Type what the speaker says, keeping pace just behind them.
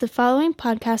The following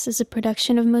podcast is a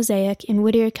production of Mosaic in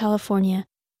Whittier, California,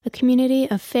 a community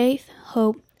of faith,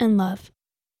 hope, and love.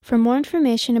 For more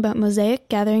information about Mosaic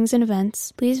gatherings and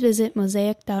events, please visit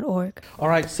mosaic.org. All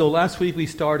right, so last week we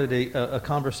started a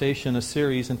conversation, a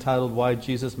series entitled Why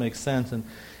Jesus Makes Sense, and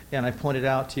I pointed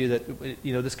out to you that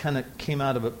this kind of came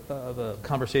out of a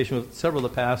conversation with several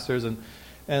of the pastors,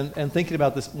 and thinking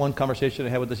about this one conversation I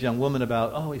had with this young woman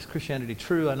about, is Christianity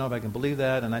true? I don't know if I can believe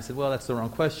that. And I said, well, that's the wrong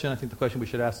question. I think the question we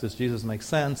should ask is, Jesus make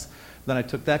sense? Then I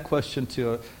took that question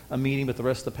to a meeting with the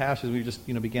rest of the pastors. We just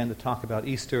began to talk about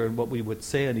Easter and what we would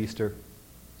say on Easter.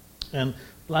 And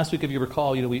last week, if you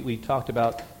recall, we talked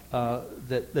about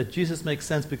that Jesus makes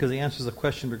sense because he answers a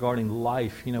question regarding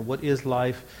life. What is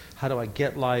life? How do I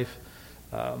get life?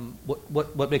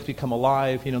 What makes me come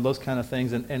alive? Those kind of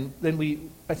things. And then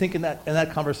I think in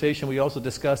that conversation we also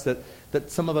discussed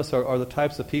that some of us are the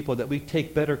types of people that we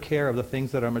take better care of the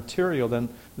things that are material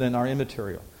than are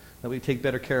immaterial. That we take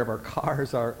better care of our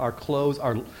cars, our clothes.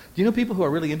 Do you know people who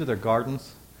are really into their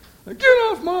gardens? Like, get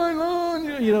off my lawn!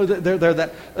 They're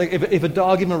that. Like if a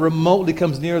dog even remotely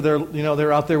comes near,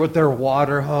 they're out there with their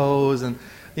water hose and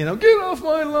get off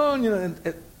my lawn!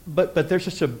 But they're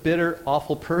such a bitter,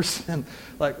 awful person.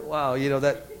 Like, wow,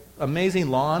 that amazing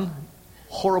lawn,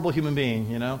 horrible human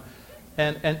being,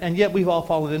 And yet we've all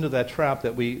fallen into that trap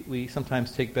that we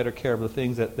sometimes take better care of the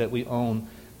things that we own,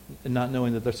 and not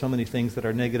knowing that there's so many things that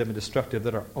are negative and destructive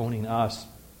that are owning us.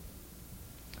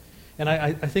 And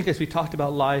I think as we talked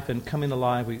about life and coming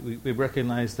alive, we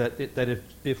recognize that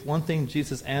if one thing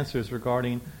Jesus answers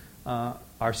regarding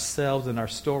ourselves and our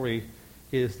story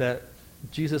is that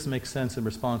Jesus makes sense in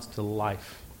response to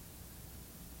life.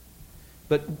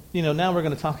 But, now we're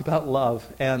going to talk about love.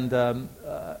 And,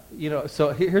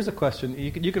 so here's a question.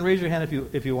 You can raise your hand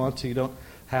if you want to. You don't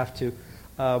have to.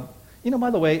 By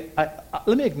the way,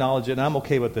 let me acknowledge it, and I'm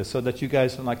okay with this, so that you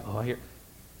guys are like, here.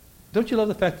 Don't you love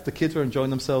the fact that the kids are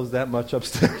enjoying themselves that much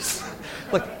upstairs?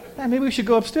 Like, maybe we should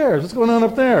go upstairs. What's going on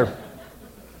up there?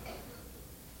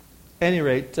 At any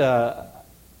rate,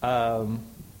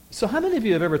 so how many of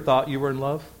you have ever thought you were in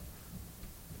love?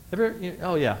 Ever?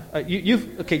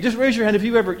 Just raise your hand if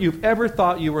you've ever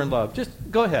thought you were in love. Just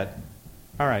go ahead.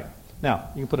 All right. Now,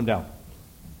 you can put them down.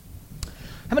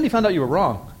 How many found out you were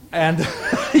wrong? And,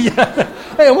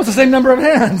 hey, almost the same number of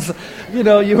hands.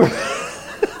 You were...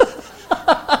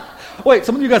 Wait,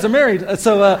 some of you guys are married.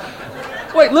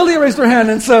 Wait, Lilia raised her hand,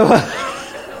 and so...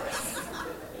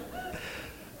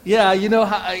 Yeah,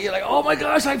 how you're like, oh my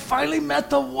gosh, I finally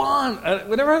met the one.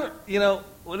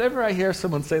 Whenever I hear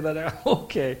someone say that,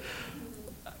 okay,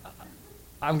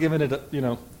 I'm giving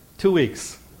it, 2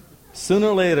 weeks. Sooner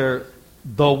or later,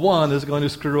 the one is going to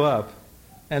screw up,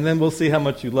 and then we'll see how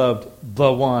much you loved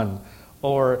the one.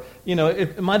 Or,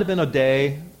 it might have been a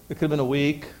day, it could have been a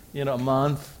week, a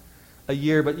month, a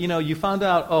year, but you found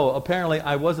out, apparently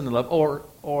I wasn't in love. Or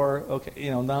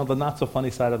okay, now the not so funny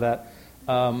side of that.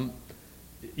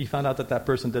 You found out that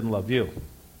person didn't love you.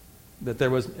 That there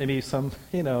was maybe some,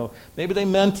 maybe they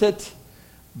meant it,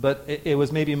 but it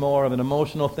was maybe more of an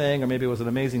emotional thing, or maybe it was an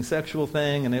amazing sexual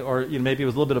thing, or maybe it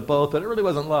was a little bit of both, but it really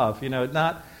wasn't love.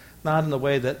 Not in the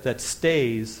way that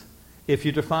stays. If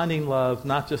you're defining love,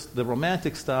 not just the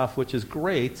romantic stuff, which is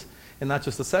great, and not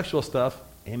just the sexual stuff,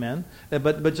 amen,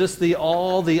 but just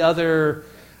all the other...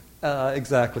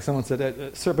 exactly. Someone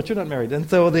said, "Sir, but you're not married." And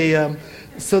so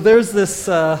so there's this.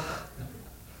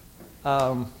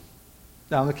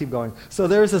 Now I'm going to keep going. So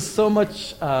there's so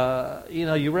much,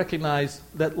 you recognize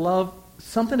that love,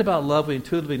 something about love we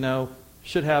intuitively know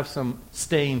should have some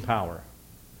staying power.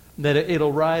 That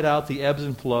it'll ride out the ebbs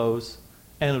and flows,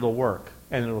 and it'll work,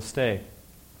 and it'll stay.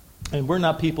 And we're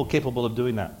not people capable of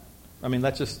doing that. I mean,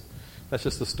 that's just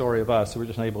the story of us, so we're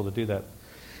just not able to do that.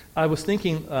 I was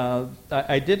thinking,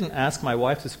 I didn't ask my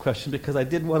wife this question because I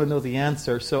did want to know the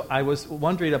answer. So I was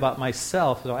wondering about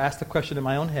myself. So I asked the question in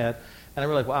my own head, and I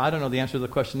realized, I don't know the answer to the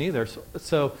question either.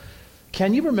 So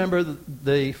can you remember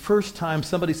the first time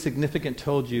somebody significant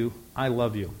told you, I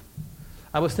love you?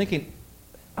 I was thinking,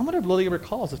 I wonder if Lilia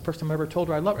recalls the first time I ever told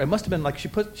her I love her. It must have been like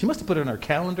she must have put it in her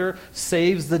calendar,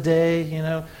 saves the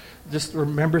day, just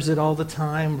remembers it all the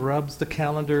time, rubs the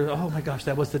calendar. Oh my gosh,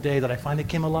 that was the day that I finally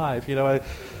came alive.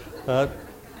 That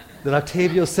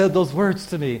Octavio said those words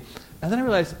to me. And then I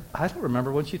realized, I don't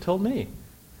remember when she told me.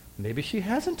 Maybe she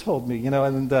hasn't told me,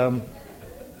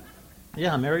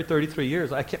 I'm married 33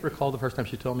 years. I can't recall the first time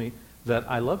she told me that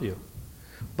I love you.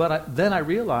 But then I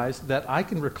realized that I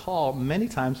can recall many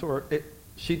times where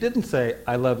she didn't say,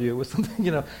 I love you, with something,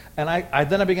 and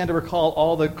then I began to recall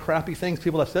all the crappy things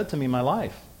people have said to me in my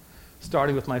life.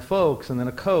 starting with my folks, and then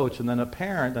a coach, and then a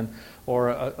parent, or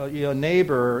a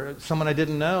neighbor, or someone I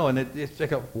didn't know, and it's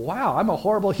like, wow, I'm a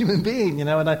horrible human being, and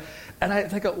I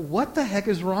think, what the heck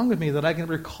is wrong with me that I can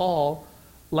recall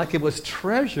like it was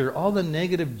treasure all the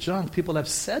negative junk people have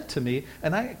said to me,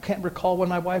 and I can't recall when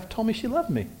my wife told me she loved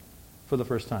me for the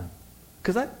first time.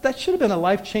 Because that should have been a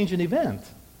life-changing event,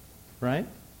 right?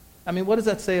 I mean, what does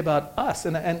that say about us?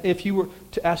 And if you were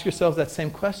to ask yourselves that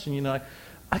same question, I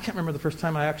can't remember the first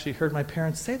time I actually heard my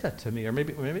parents say that to me, or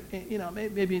maybe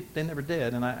they never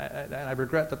did, and I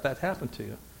regret that happened to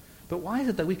you. But why is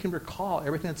it that we can recall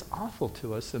everything that's awful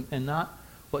to us and not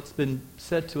what's been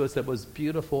said to us that was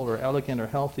beautiful or elegant or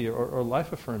healthy or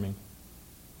life-affirming?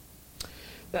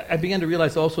 I began to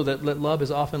realize also that love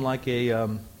is often like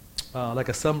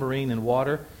a submarine in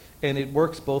water, and it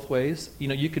works both ways.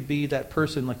 You could be that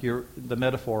person, like the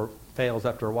metaphor fails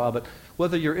after a while, but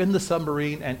whether you're in the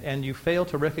submarine and you fail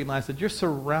to recognize that you're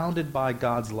surrounded by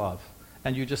God's love,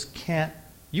 and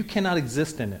you cannot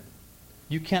exist in it.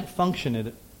 You can't function in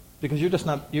it because you're just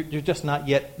not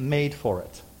yet made for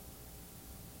it.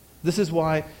 This is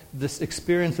why this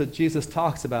experience that Jesus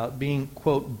talks about, being,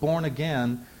 quote, born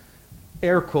again,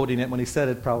 air quoting it when he said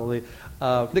it probably,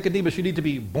 Nicodemus, you need to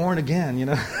be born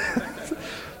again,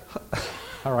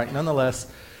 All right,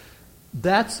 nonetheless,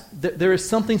 there is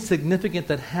something significant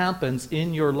that happens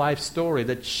in your life story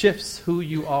that shifts who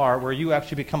you are, where you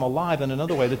actually become alive in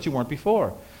another way that you weren't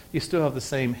before. You still have the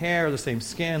same hair, the same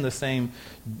skin,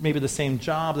 maybe the same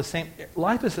job,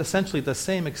 life is essentially the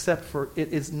same, except for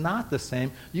it is not the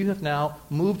same. You have now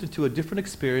moved into a different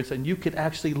experience, and you could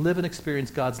actually live and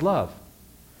experience God's love.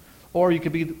 Or you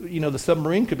could be, the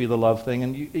submarine could be the love thing,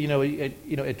 and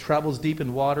it travels deep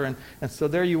in water, and so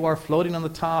there you are floating on the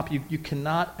top. You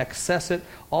cannot access it.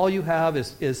 All you have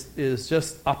is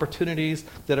just opportunities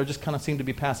that are just kind of seem to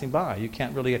be passing by. You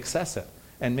can't really access it.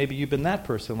 And maybe you've been that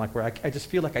person, like where I just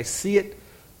feel like I see it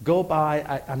go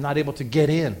by, I'm not able to get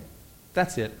in.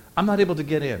 That's it. I'm not able to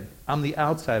get in. I'm the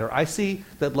outsider. I see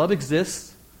that love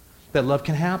exists, that love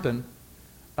can happen.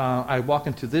 I walk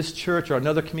into this church or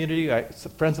another community,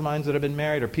 friends of mine that have been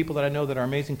married, or people that I know that are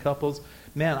amazing couples.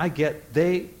 Man, I get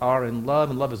they are in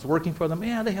love, and love is working for them.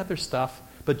 Yeah, they have their stuff,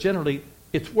 but generally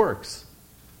it works.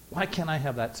 Why can't I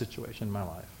have that situation in my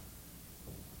life?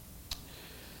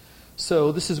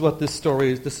 So this is what this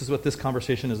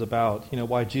conversation is about,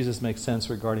 why Jesus makes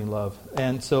sense regarding love.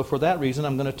 And so for that reason,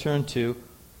 I'm going to turn to,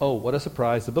 what a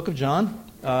surprise, the book of John.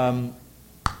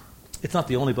 It's not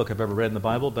the only book I've ever read in the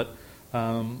Bible, but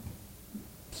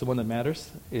it's the one that matters,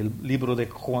 El Libro de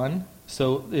Juan.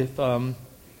 So if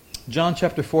John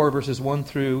chapter 4, verses 1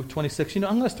 through 26, I'm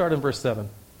going to start in verse 7.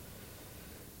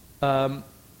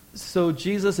 So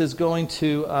Jesus is going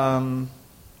to,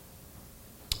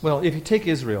 if you take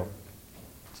Israel,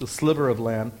 a sliver of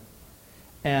land,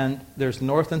 and there's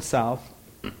north and south.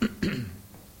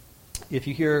 If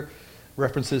you hear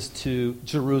references to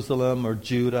Jerusalem or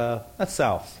Judah, that's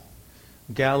south.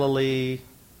 Galilee,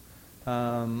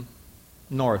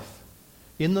 north.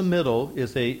 In the middle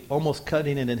is almost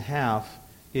cutting it in half,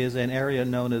 is an area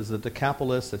known as the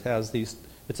Decapolis.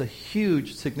 It's a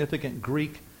huge, significant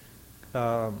Greek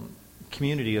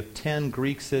community of 10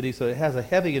 Greek cities, so it has a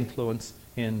heavy influence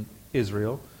in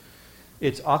Israel.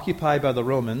 It's occupied by the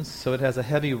Romans, so it has a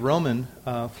heavy Roman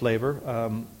flavor.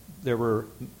 There were,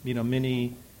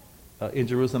 many in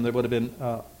Jerusalem. There would have been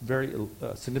very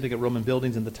significant Roman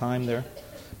buildings in the time there.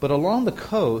 But along the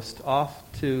coast, off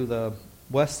to the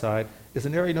west side, is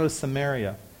an area known as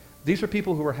Samaria. These were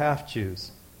people who were half Jews,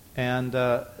 and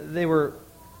they weren't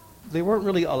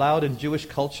really allowed in Jewish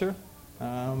culture.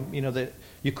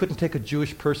 You couldn't take a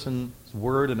Jewish person's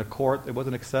word in a court; it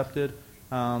wasn't accepted.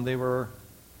 They were.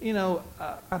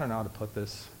 I don't know how to put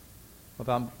this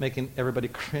without making everybody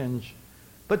cringe.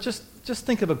 But just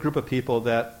think of a group of people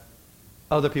that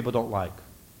other people don't like.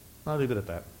 I'll leave it at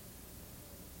that.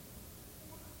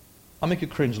 I'll make you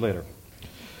cringe later.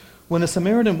 When a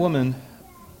Samaritan woman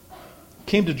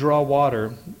came to draw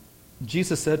water,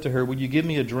 Jesus said to her, "Will you give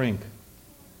me a drink?"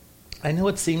 I know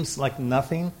it seems like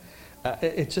nothing.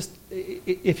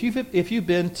 If you've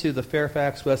been to the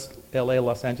Fairfax, West LA,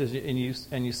 Los Angeles,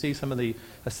 and you see some of the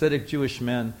ascetic Jewish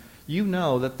men, you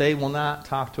know that they will not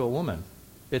talk to a woman.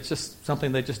 It's just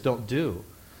something they just don't do.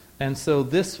 And so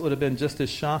this would have been just as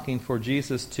shocking for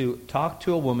Jesus to talk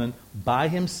to a woman by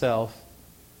himself,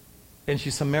 and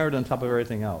she's Samaritan on top of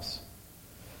everything else.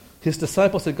 His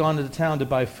disciples had gone into town to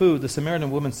buy food. The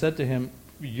Samaritan woman said to him,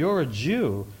 "You're a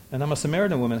Jew, and I'm a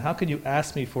Samaritan woman. How can you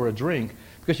ask me for a drink?"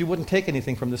 Because you wouldn't take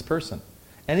anything from this person.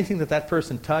 Anything that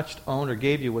person touched, owned, or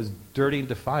gave you was dirty and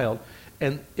defiled.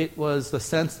 And it was the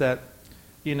sense that,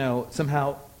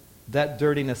 somehow that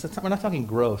dirtiness, we're not talking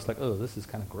gross, like, oh, this is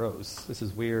kind of gross, this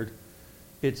is weird.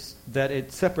 It's that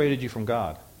it separated you from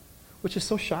God, which is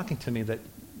so shocking to me that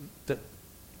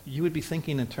you would be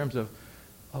thinking in terms of,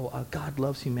 God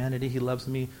loves humanity, he loves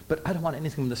me, but I don't want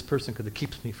anything from this person because it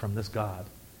keeps me from this God.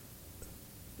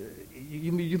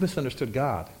 You misunderstood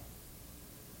God.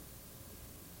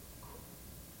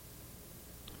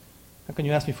 How can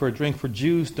you ask me for a drink? For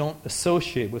Jews don't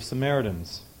associate with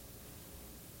Samaritans.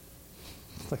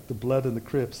 It's like the blood in the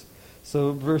crypts.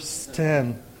 So verse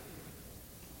 10,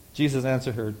 Jesus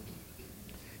answered her,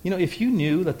 if you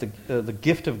knew that the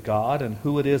gift of God and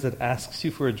who it is that asks you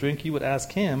for a drink, you would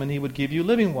ask him and he would give you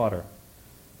living water.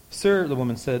 Sir, the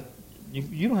woman said,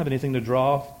 you don't have anything to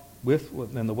draw with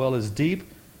and the well is deep.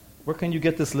 Where can you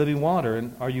get this living water?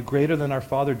 And are you greater than our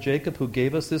father Jacob, who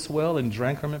gave us this well and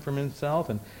drank from it from himself,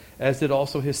 and as did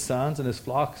also his sons and his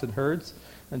flocks and herds?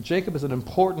 And Jacob is an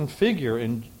important figure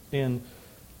in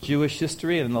Jewish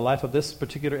history and in the life of this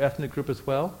particular ethnic group as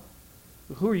well.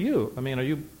 Who are you? I mean, are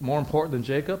you more important than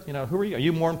Jacob? Who are you? Are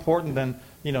you more important than,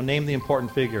 name the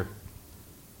important figure?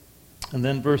 And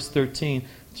then verse 13,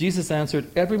 Jesus answered,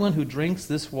 everyone who drinks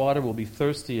this water will be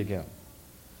thirsty again.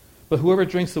 But whoever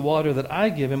drinks the water that I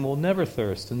give him will never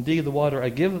thirst. Indeed, the water I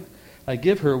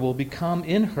give her will become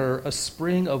in her a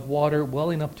spring of water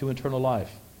welling up to eternal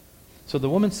life. So the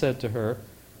woman said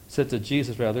to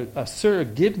Jesus, Sir,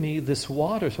 give me this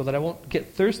water so that I won't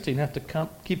get thirsty and have to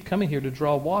keep coming here to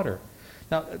draw water.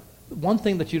 Now, one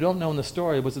thing that you don't know in the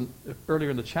story earlier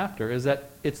in the chapter is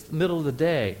that it's the middle of the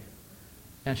day,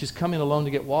 and she's coming alone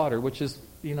to get water, which is,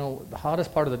 the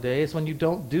hottest part of the day is when you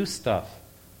don't do stuff.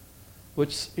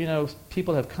 Which,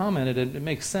 people have commented, and it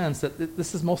makes sense that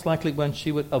this is most likely when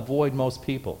she would avoid most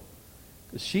people.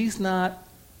 She's not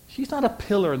a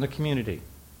pillar in the community.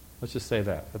 Let's just say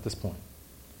that at this point.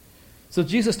 So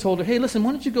Jesus told her, hey, listen,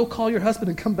 why don't you go call your husband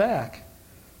and come back?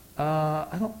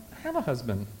 I don't have a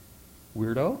husband,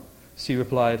 weirdo. She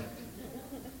replied.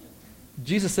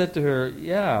 Jesus said to her,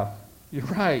 yeah, you're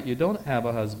right, you don't have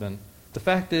a husband. The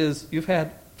fact is, you've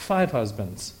had 5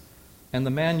 husbands. And the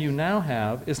man you now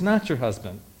have is not your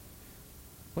husband.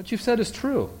 What you've said is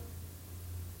true.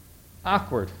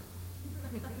 Awkward.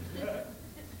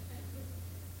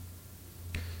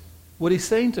 What he's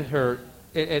saying to her,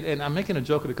 and I'm making a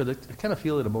joke of it because I kind of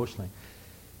feel it emotionally.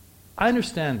 I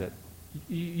understand it.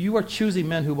 You are choosing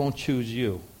men who won't choose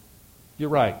you. You're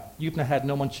right. You've had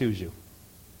no one choose you.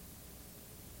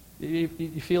 You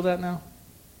feel that now?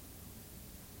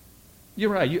 You're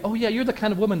right. You're the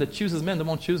kind of woman that chooses men that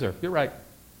won't choose her. You're right.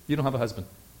 You don't have a husband.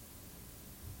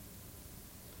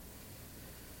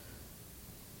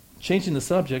 Changing the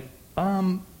subject,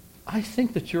 I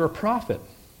think that you're a prophet.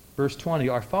 Verse 20,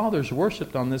 our fathers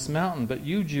worshipped on this mountain, but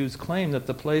you Jews claim that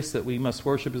the place that we must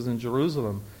worship is in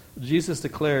Jerusalem. Jesus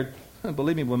declared,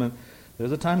 believe me, woman,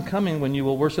 there's a time coming when you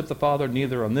will worship the Father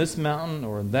neither on this mountain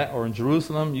or in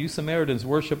Jerusalem. You Samaritans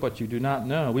worship what you do not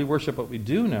know. We worship what we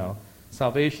do know.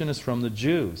 Salvation is from the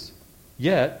Jews.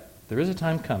 Yet, there is a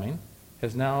time coming,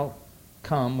 has now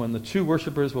come, when the true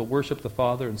worshipers will worship the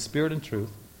Father in spirit and truth,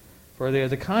 for they are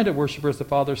the kind of worshipers the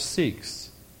Father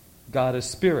seeks. God is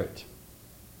spirit,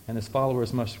 and his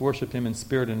followers must worship him in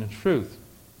spirit and in truth.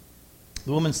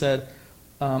 The woman said,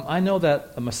 I know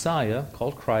that a Messiah,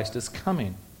 called Christ, is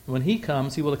coming. When he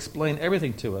comes, he will explain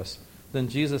everything to us. Then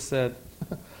Jesus said,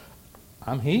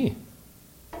 I'm he.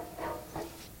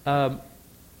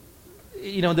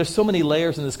 There's so many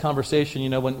layers in this conversation.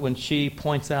 When she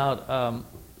points out,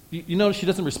 you notice she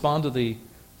doesn't respond to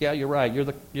yeah, you're right. You're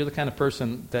the kind of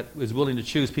person that is willing to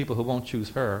choose people who won't choose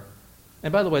her.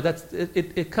 And by the way,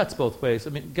 it cuts both ways. I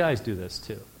mean, guys do this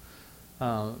too.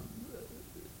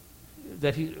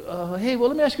 Hey, well,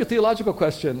 let me ask you a theological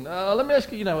question. Let me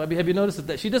ask you, have you noticed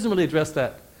that she doesn't really address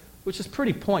that, which is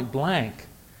pretty point blank.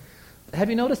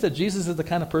 Have you noticed that Jesus is the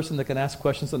kind of person that can ask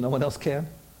questions that no one else can?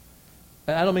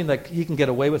 And I don't mean like he can get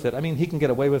away with it. I mean he can get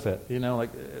away with it.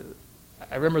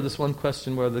 I remember this one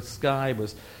question where this guy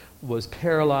was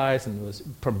paralyzed and was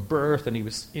from birth, and he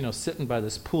was sitting by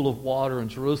this pool of water in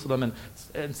Jerusalem,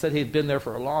 and said he'd been there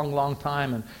for a long, long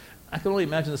time. And I can only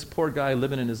imagine this poor guy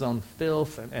living in his own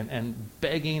filth and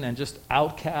begging and just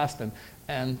outcast.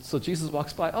 And so Jesus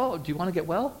walks by. Oh, do you want to get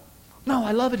well? No,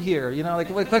 I love it here.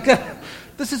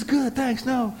 This is good. Thanks.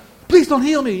 No, please don't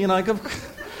heal me.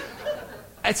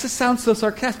 It just sounds so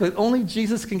sarcastic. Only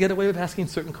Jesus can get away with asking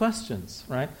certain questions,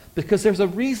 right? Because there's a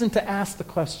reason to ask the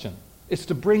question. It's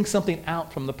to bring something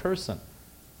out from the person.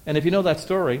 And if you know that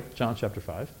story, John chapter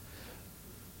 5,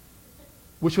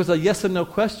 which was a yes and no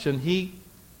question,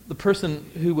 the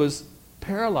person who was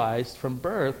paralyzed from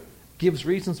birth gives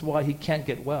reasons why he can't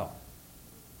get well.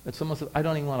 It's almost, I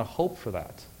don't even want to hope for that.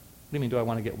 What do you mean, do I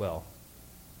want to get well?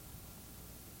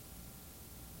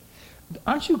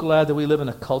 Aren't you glad that we live in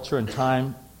a culture and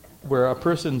time where a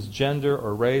person's gender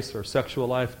or race or sexual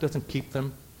life doesn't keep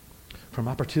them from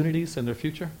opportunities in their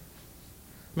future?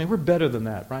 I mean, we're better than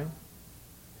that, right?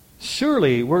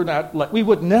 Surely we're not like, we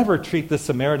would never treat this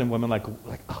Samaritan woman like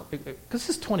oh, because this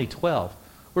is 2012.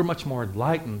 We're much more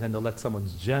enlightened than to let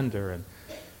someone's gender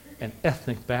and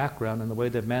ethnic background and the way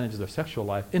they've managed their sexual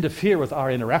life interfere with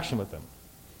our interaction with them.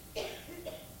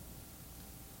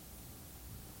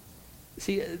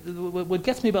 See, what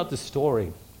gets me about this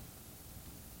story,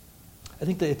 I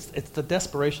think that it's the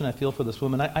desperation I feel for this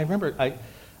woman. I remember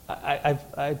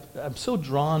I'm so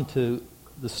drawn to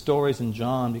the stories in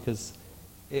John because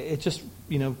it just,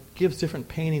 gives different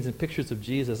paintings and pictures of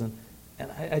Jesus. And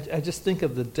I just think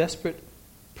of the desperate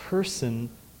person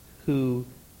who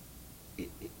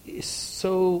is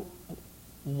so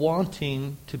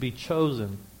wanting to be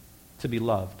chosen, to be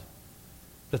loved,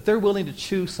 that they're willing to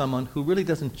choose someone who really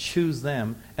doesn't choose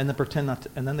them, and then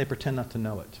they pretend not to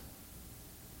know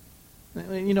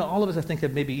it. All of us, I think,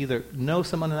 have maybe either know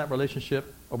someone in that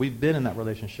relationship or we've been in that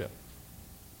relationship.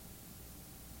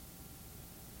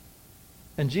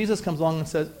 And Jesus comes along and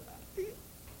says,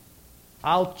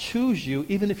 I'll choose you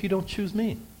even if you don't choose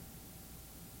me.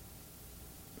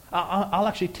 I'll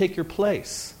actually take your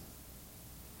place.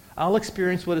 I'll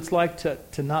experience what it's like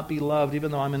to not be loved,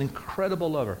 even though I'm an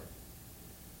incredible lover.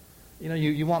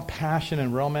 You want passion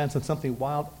and romance and something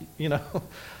wild,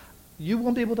 you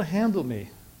won't be able to handle me.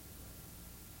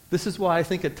 This is why I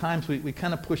think at times we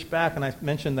kind of push back, and I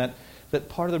mentioned that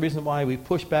part of the reason why we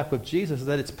push back with Jesus is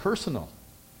that it's personal.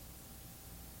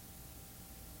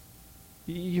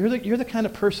 You're the kind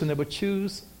of person that would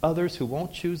choose others who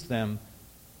won't choose them,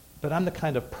 but I'm the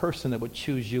kind of person that would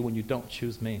choose you when you don't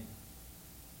choose me.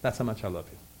 That's how much I love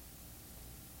you.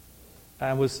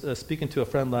 I was speaking to a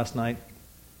friend last night.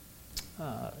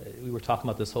 We were talking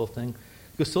about this whole thing.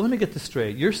 He goes, so let me get this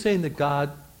straight. You're saying that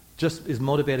God just is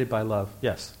motivated by love?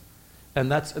 Yes.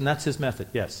 And that's his method?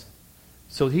 Yes.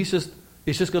 So he's just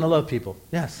going to love people?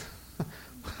 Yes.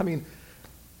 I mean,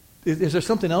 is there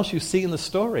something else you see in the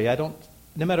story?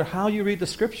 No matter how you read the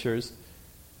scriptures,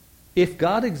 if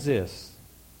God exists,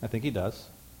 I think he does,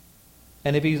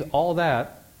 and if he's all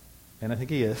that, and I think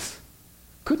he is,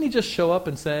 couldn't he just show up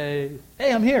and say,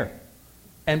 hey, I'm here?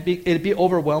 And it'd be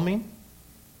overwhelming,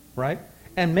 right?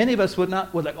 And many of us would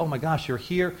like, oh my gosh, you're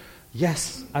here.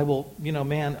 Yes, I will,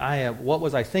 what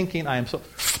was I thinking? I am so,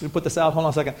 let me put this out, hold on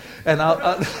a second. And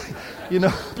I'll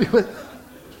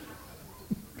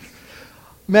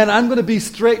man, I'm going to be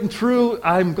straight and true.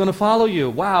 I'm going to follow you.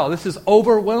 Wow, this is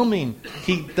overwhelming.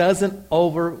 He doesn't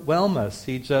overwhelm us.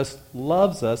 He just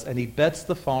loves us, and he bets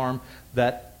the farm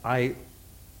that by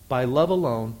love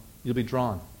alone, you'll be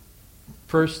drawn.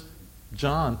 First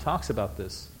John talks about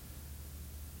this.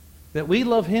 That we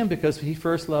love him because he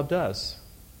first loved us.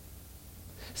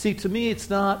 See, to me, it's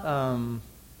not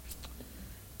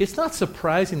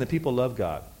surprising that people love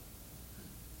God.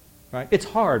 Right? It's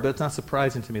hard, but it's not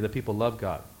surprising to me that people love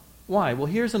God. Why? Well,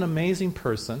 here's an amazing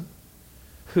person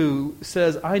who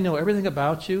says, I know everything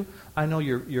about you. I know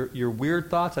your weird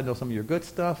thoughts. I know some of your good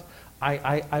stuff.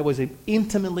 I was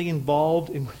intimately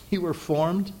involved in when you were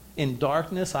formed in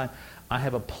darkness. I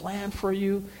have a plan for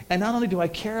you. And not only do I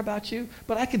care about you,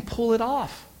 but I can pull it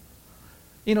off.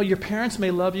 Your parents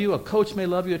may love you, a coach may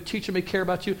love you, a teacher may care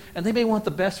about you, and they may want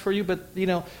the best for you, but they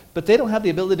don't have the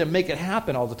ability to make it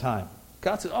happen all the time.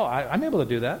 God says, I'm able to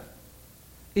do that.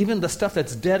 Even the stuff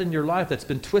that's dead in your life, that's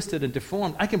been twisted and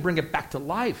deformed, I can bring it back to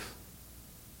life.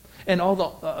 And all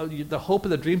the hope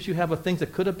and the dreams you have of things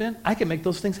that could have been, I can make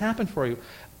those things happen for you.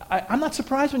 I'm not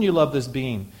surprised when you love this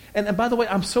being. And by the way,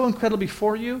 I'm so incredibly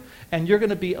for you, and you're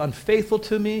going to be unfaithful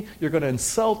to me, you're going to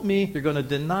insult me, you're going to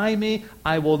deny me.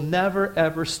 I will never,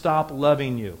 ever stop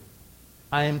loving you.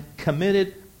 I am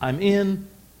committed, I'm in,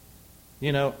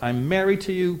 I'm married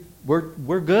to you,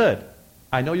 we're good.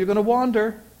 I know you're going to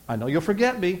wander. I know you'll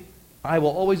forget me. I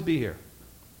will always be here.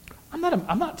 I'm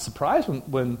not surprised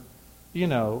when we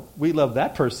love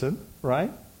that person, right?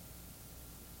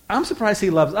 I'm surprised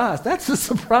he loves us. That's a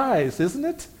surprise, isn't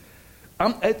it?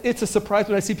 It's a surprise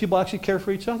when I see people actually care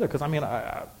for each other. Because I've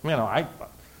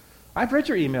read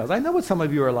your emails. I know what some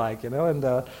of you are like, and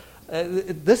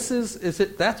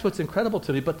that's what's incredible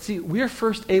to me. But see, we're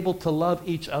first able to love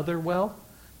each other well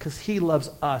because he loves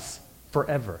us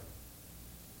forever.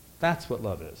 That's what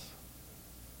love is.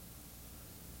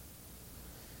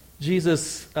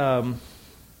 Jesus,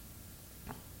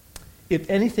 if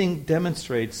anything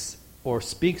demonstrates or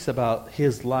speaks about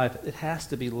his life, it has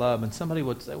to be love. And somebody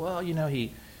would say, well,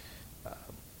 he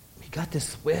got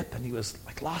this whip and he was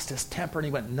like lost his temper and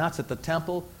he went nuts at the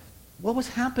temple. What was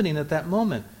happening at that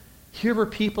moment? Here were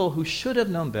people who should have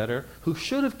known better, who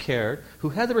should have cared, who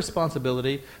had the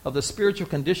responsibility of the spiritual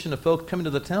condition of folk coming to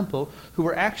the temple, who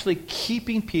were actually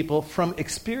keeping people from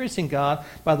experiencing God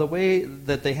by the way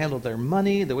that they handled their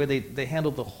money, the way they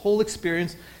handled the whole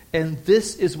experience. And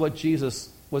this is what Jesus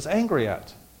was angry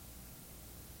at.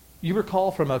 You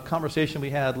recall from a conversation we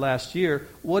had last year,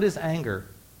 what is anger?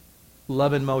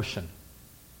 Love in motion.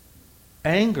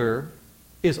 Anger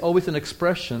is always an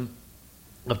expression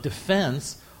of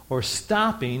defense or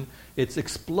stopping. It's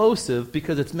explosive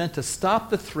because it's meant to stop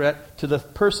the threat to the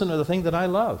person or the thing that I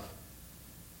love.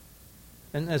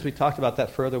 And as we talked about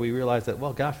that further, we realized that,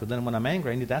 well, gosh, but then when I'm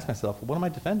angry, I need to ask myself, well, what am I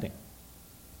defending?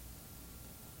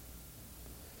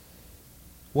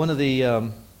 One of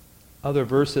the other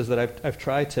verses that I've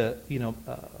tried to,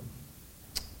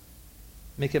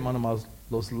 make it one of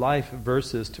those life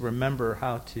verses to remember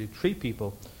how to treat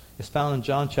people is found in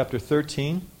John chapter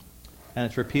 13. And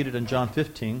it's repeated in John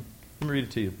 15. Let me read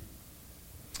it to you.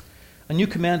 A new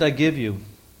command I give you,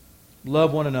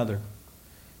 love one another.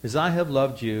 As I have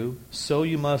loved you, so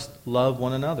you must love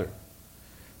one another.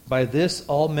 By this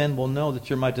all men will know that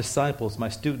you're my disciples, my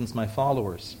students, my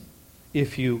followers,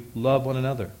 if you love one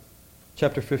another.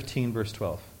 Chapter 15, verse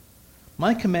 12.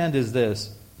 My command is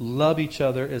this, love each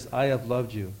other as I have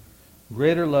loved you.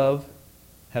 Greater love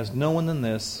has no one than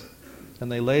this,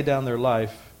 and they lay down their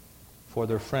life for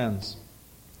their friends.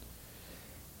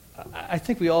 I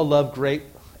think we all love great,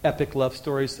 epic love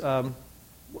stories. This will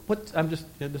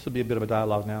be a bit of a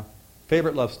dialogue now.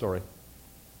 Favorite love story?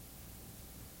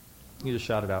 You just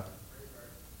shout it out.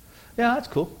 Yeah, that's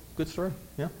cool. Good story.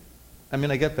 Yeah. I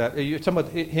mean, I get that. You're talking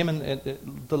about him and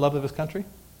the love of his country?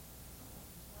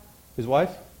 His wife?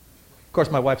 Of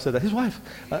course, my wife said that. His wife.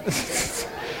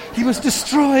 He was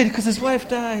destroyed because his wife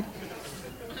died.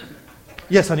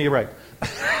 Yes, honey, you're right.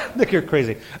 Nick, you're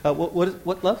crazy.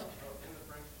 What love?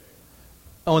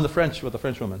 Oh, and the French with the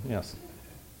French woman. Yes.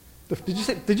 Did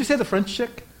you say the French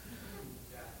chick?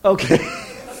 Okay.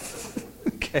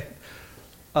 Okay.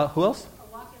 Who else?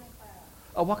 A Walk in the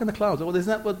Clouds. A Walk in the Clouds. Well, isn't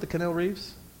that what the Keanu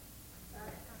Reeves?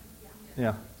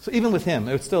 Yeah. So even with him,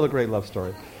 it's still a great love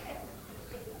story.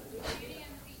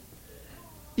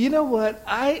 You know what?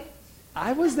 I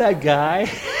was that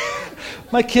guy.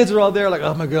 My kids are all there like,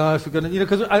 oh my gosh, we're going to,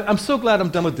 because I'm so glad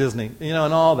I'm done with Disney, and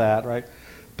all that, right?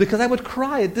 Because I would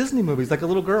cry at Disney movies like a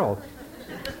little girl.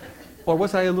 Or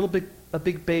was I a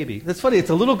big baby? That's funny, it's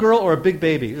a little girl or a big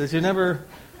baby.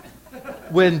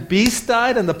 When Beast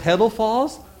died and the pedal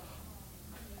falls.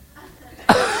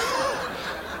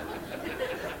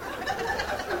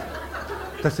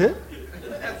 That's it?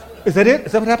 Is that it?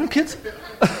 Is that what happened, kids?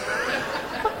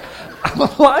 I'm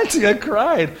not lying to you, I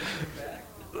cried.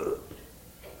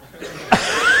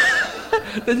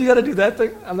 Then you got to do that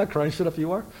thing. I'm not crying. Shut up,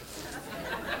 you are.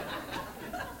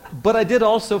 But I did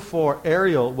also for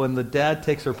Ariel when the dad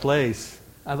takes her place.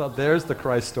 I thought, there's the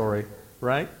Christ story,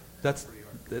 right? That's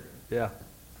it. Yeah.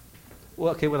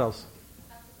 Well, okay. What else?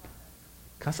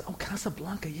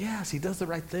 Casablanca. Yes, he does the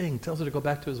right thing. Tells her to go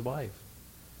back to his wife.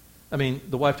 I mean,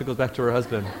 the wife to go back to her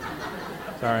husband.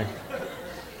 Sorry.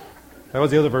 That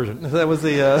was the other version. That was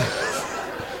the.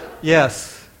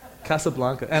 Yes,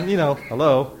 Casablanca, and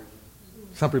hello.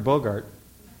 Humphrey Bogart.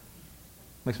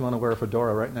 Makes me want to wear a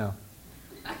fedora right now.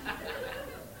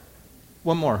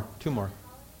 One more. Two more.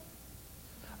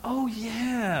 Oh,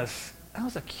 yes. That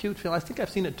was a cute film. I think I've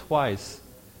seen it twice.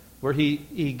 Where he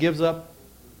gives up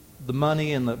the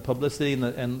money and the publicity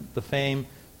and the fame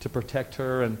to protect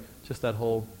her and just that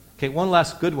whole... Okay, one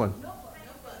last good one.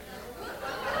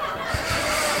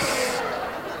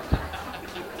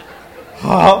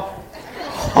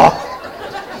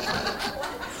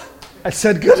 I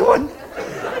said good one.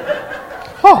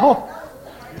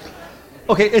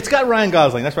 Okay, it's got Ryan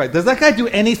Gosling. That's right. Does that guy do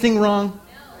anything wrong? No.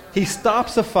 He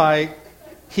stops a fight.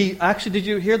 Did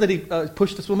you hear that he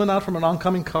pushed this woman out from an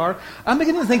oncoming car? I'm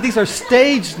beginning to think these are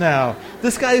staged now.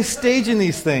 This guy is staging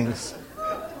these things.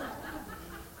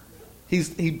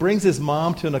 He brings his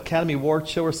mom to an Academy Award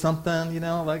show or something,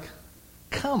 like,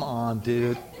 come on,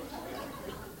 dude.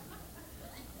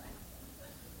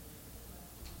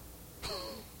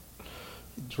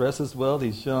 He dresses well,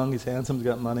 he's young, he's handsome, he's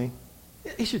got money.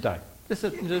 He should die.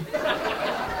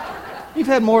 You've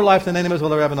had more life than any of us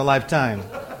will ever have in a lifetime,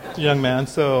 young man,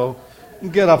 so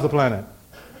get off the planet.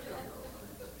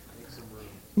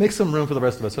 Make some room for the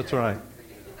rest of us, that's right.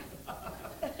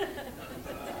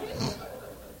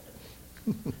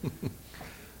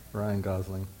 Ryan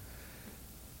Gosling.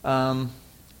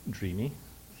 Dreamy.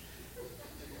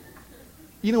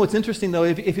 You know what's interesting, though,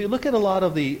 if you look at a lot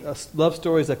of the love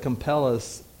stories that compel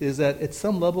us, is that at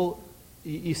some level,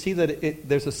 you see that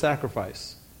there's a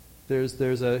sacrifice.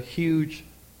 There's a huge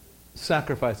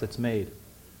sacrifice that's made,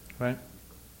 right?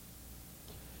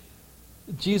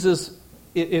 Jesus,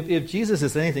 if Jesus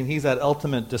is anything, he's that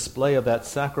ultimate display of that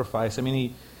sacrifice. I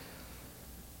mean,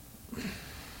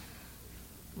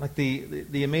 like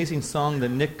the amazing song that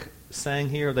Nick sang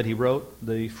here, that he wrote,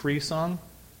 the Free song,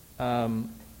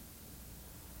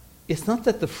 it's not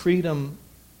that the freedom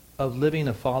of living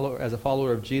as a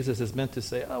follower of Jesus is meant to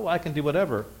say, oh, well, I can do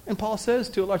whatever. And Paul says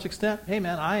to a large extent, hey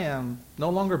man, I am no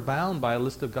longer bound by a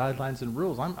list of guidelines and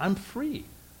rules. I'm free.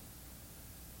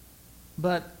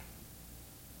 But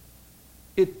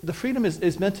the freedom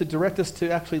is meant to direct us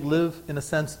to actually live, in a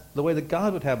sense, the way that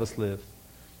God would have us live.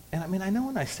 And I mean, I know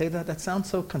when I say that sounds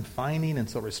so confining and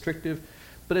so restrictive,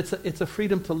 but it's a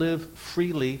freedom to live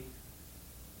freely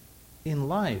in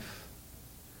life.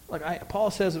 Like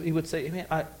Paul says, he would say, man,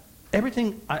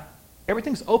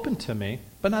 everything's open to me,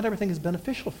 but not everything is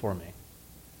beneficial for me.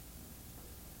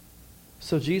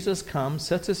 So Jesus comes,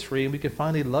 sets us free, and we can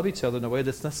finally love each other in a way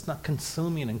that's not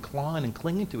consuming and clawing and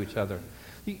clinging to each other.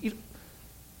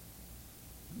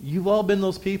 You've all been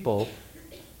those people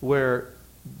where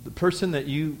the person that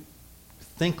you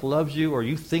think loves you or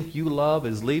you think you love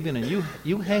is leaving, and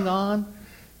you hang on.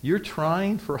 You're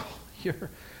trying for all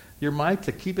your might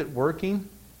to keep it working.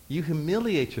 You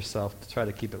humiliate yourself to try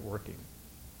to keep it working.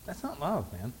 That's not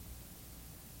love, man.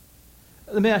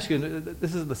 Let me ask you,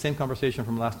 this is the same conversation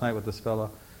from last night with this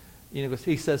fellow.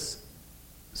 He says,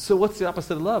 so what's the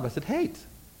opposite of love? I said, hate.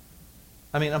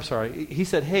 I'm sorry. He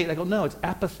said hate. I go, no, it's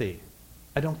apathy.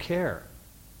 I don't care.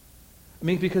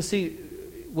 Because see,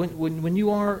 when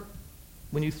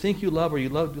you think you love or you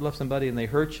love somebody and they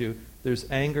hurt you, there's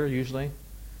anger usually.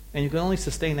 And you can only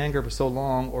sustain anger for so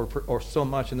long or so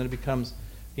much, and then it becomes,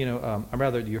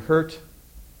 you're hurt.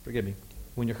 Forgive me.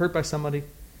 When you're hurt by somebody,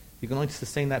 you can only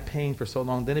sustain that pain for so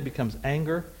long. Then it becomes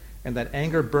anger, and that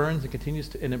anger burns and continues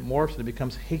to, and it morphs and it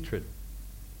becomes hatred.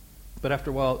 But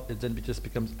after a while, it then just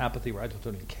becomes apathy, where I just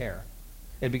don't even care.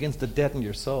 It begins to deaden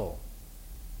your soul.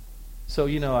 So,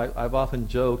 I've often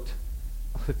joked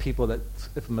with people that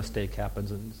if a mistake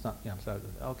happens and it's not, I'm sorry,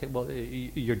 okay, well,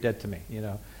 you're dead to me,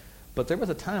 But there was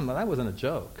a time when that wasn't a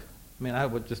joke. I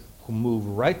would just move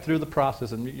right through the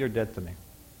process and you're dead to me.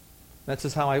 That's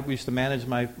just how I used to manage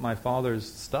my father's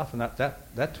stuff and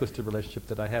that twisted relationship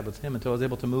that I had with him until I was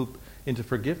able to move into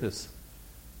forgiveness.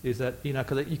 Is that,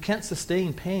 because you can't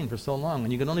sustain pain for so long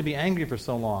and you can only be angry for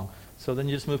so long. So then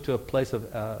you just move to a place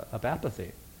of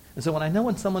apathy. And so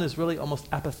when someone is really almost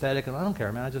apathetic and I don't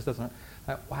care, man, it just doesn't,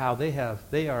 wow,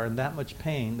 they are in that much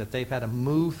pain that they've had to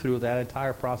move through that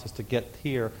entire process to get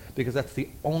here because that's the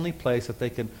only place that they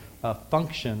can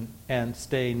function and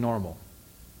stay normal.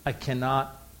 I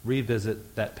cannot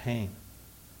revisit that pain.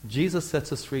 Jesus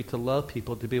sets us free to love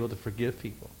people, to be able to forgive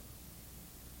people.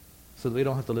 So that we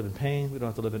don't have to live in pain, we don't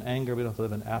have to live in anger, we don't have to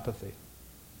live in apathy.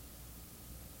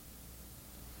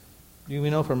 We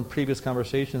know from previous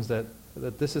conversations that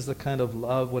this is the kind of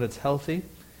love, when it's healthy,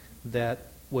 that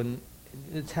when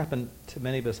it's happened to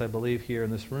many of us, I believe, here in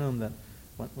this room, that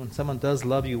when someone does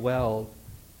love you well,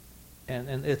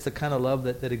 and it's the kind of love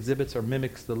that exhibits or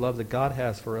mimics the love that God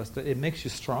has for us, that it makes you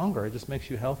stronger. It just makes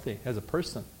you healthy as a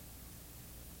person.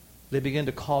 They begin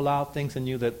to call out things in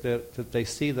you that they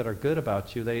see that are good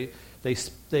about you. They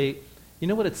you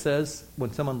know what it says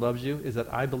when someone loves you is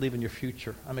that I believe in your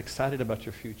future. I'm excited about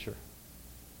your future.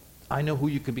 I know who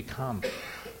you can become.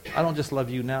 I don't just love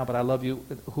you now, but I love you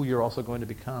who you're also going to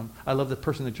become. I love the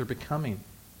person that you're becoming.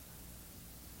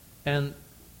 And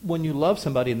when you love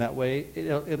somebody in that way,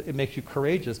 it makes you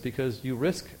courageous because you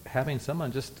risk having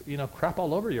someone just, crap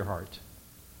all over your heart.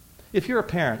 If you're a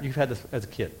parent, you've had this as a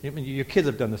kid. Your kids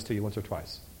have done this to you once or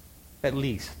twice, at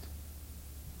least.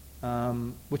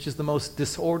 Which is the most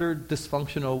disordered,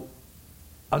 dysfunctional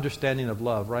understanding of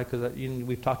love, right? Because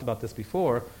we've talked about this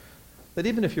before. That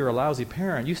even if you're a lousy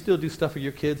parent, you still do stuff for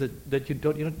your kids that you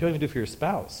don't even do for your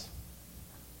spouse.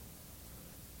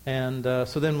 And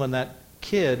so then when that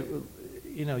kid,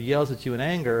 yells at you in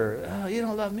anger, oh, you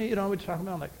don't love me, you know what you're talking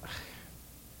about? I'm like, ugh.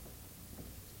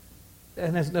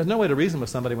 And there's no way to reason with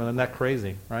somebody when they're that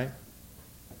crazy, right?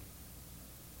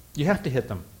 You have to hit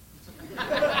them.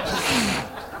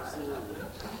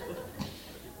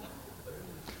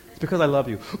 It's because I love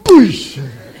you. Boosh!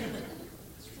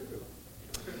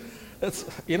 It's,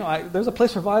 there's a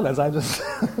place for violence.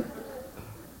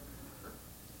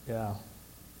 Yeah.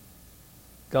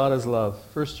 God is love.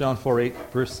 1 John 4:8,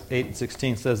 verse 8 and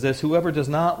 16 says this: whoever does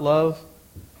not love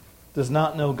does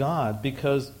not know God,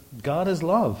 because God is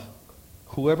love.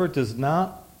 Whoever does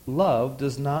not love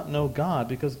does not know God,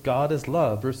 because God is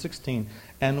love. Verse 16,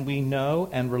 and we know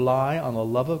and rely on the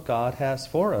love of God has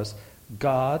for us.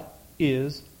 God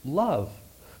is love.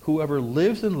 Whoever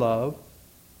lives in love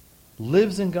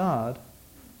lives in God,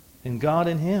 and God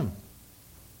in him.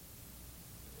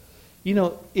 You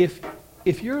know, if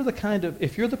you're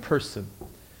the person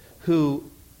who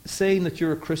saying that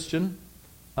you're a Christian,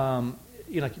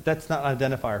 that's not an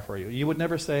identifier for you. You would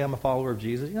never say, I'm a follower of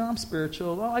Jesus. I'm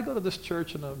spiritual. Well, I go to this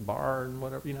church and a bar and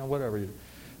whatever,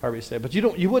 however you say. But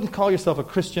you wouldn't call yourself a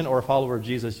Christian or a follower of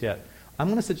Jesus yet. I'm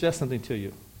going to suggest something to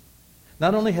you.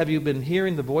 Not only have you been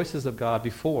hearing the voices of God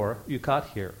before you got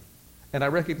here, and I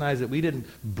recognize that we didn't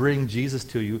bring Jesus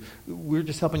to you. We're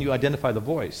just helping you identify the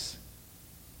voice.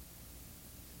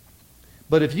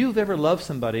 But if you've ever loved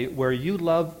somebody where you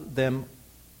love them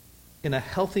in a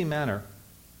healthy manner,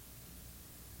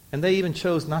 and they even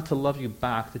chose not to love you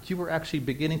back, that you were actually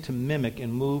beginning to mimic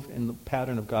and move in the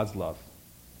pattern of God's love.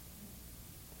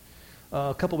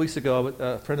 A couple weeks ago,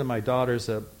 a friend of my daughter's,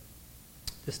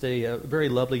 just a very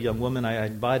lovely young woman, I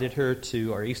invited her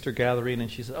to our Easter gathering, and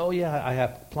she said, oh yeah, I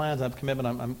have plans, I have a commitment,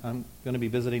 I'm going to be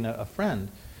visiting a friend,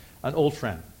 an old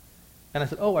friend. And I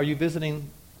said, oh, are you visiting,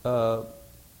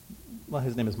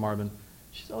 his name is Marvin.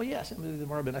 She said, oh yes, I'm visiting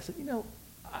Marvin. I said,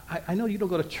 I know you don't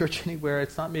go to church anywhere.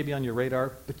 It's not maybe on your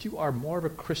radar, but you are more of a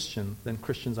Christian than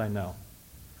Christians I know.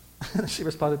 And she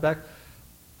responded back,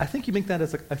 I think you mean that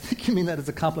as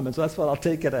a compliment, so that's what I'll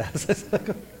take it as. I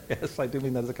said, yes, I do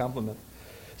mean that as a compliment.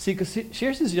 See, because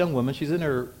here's this young woman. She's in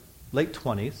her late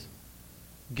 20s,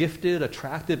 gifted,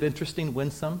 attractive, interesting,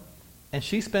 winsome, and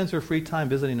she spends her free time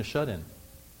visiting a shut-in.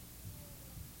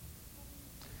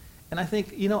 And I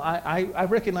think, I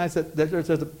recognize that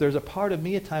there's a part of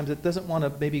me at times that doesn't want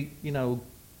to maybe,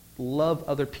 love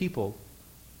other people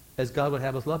as God would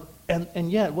have us love.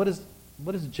 And yet, what is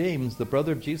James, the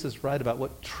brother of Jesus, write about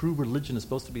what true religion is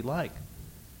supposed to be like?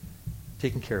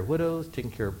 Taking care of widows,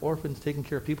 taking care of orphans, taking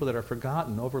care of people that are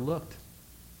forgotten, overlooked.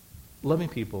 Loving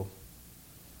people.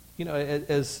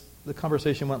 As the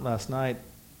conversation went last night,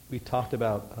 we talked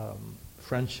about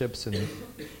friendships and,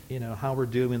 how we're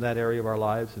doing in that area of our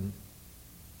lives. And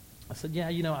I said,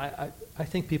 I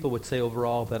think people would say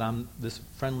overall that I'm this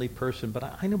friendly person, but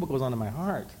I know what goes on in my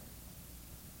heart.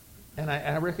 And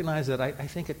I recognize that I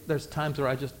think there's times where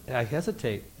I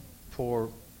hesitate for,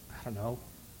 I don't know,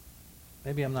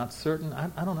 maybe I'm not certain.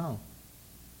 I don't know.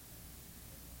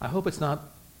 I hope it's not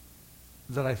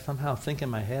that I somehow think in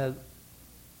my head,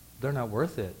 they're not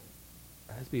worth it.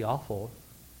 That'd be awful.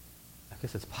 I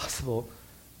guess it's possible.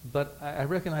 But I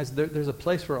recognize there's a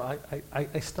place where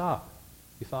I stop.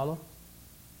 You follow?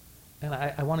 And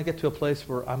I want to get to a place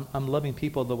where I'm loving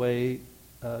people the way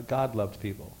God loved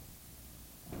people.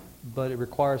 But it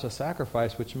requires a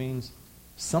sacrifice, which means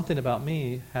something about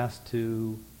me has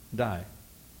to die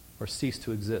or cease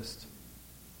to exist.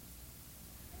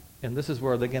 And this is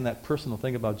where, again, that personal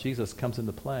thing about Jesus comes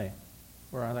into play.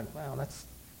 Where I'm like, wow,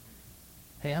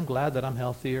 hey, I'm glad that I'm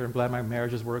healthier. I'm glad my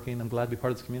marriage is working. I'm glad to be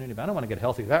part of this community. But I don't want to get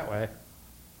healthy that way.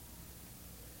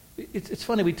 It's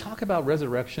funny. We talk about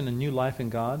resurrection and new life in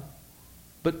God.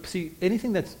 But see,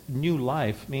 anything that's new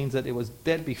life means that it was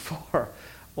dead before,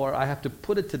 or I have to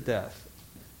put it to death.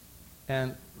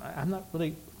 And I'm not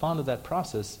really fond of that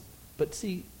process. But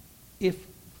see, if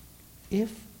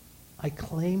I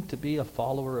claim to be a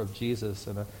follower of Jesus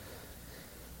and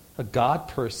a God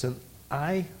person,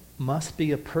 I must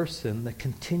be a person that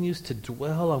continues to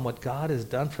dwell on what God has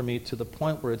done for me to the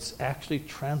point where it's actually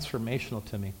transformational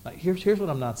to me. Now, here's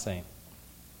what I'm not saying.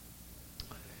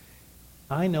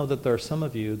 I know that there are some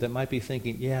of you that might be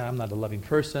thinking, yeah, I'm not a loving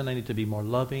person, I need to be more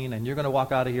loving, and you're going to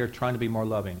walk out of here trying to be more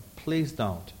loving. Please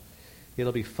don't.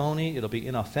 It'll be phony, it'll be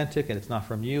inauthentic, and it's not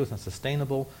from you, it's not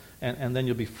sustainable, and then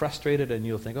you'll be frustrated and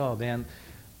you'll think, oh man,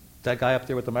 that guy up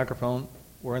there with the microphone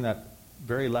wearing that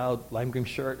very loud lime green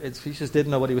shirt, he just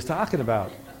didn't know what he was talking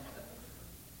about.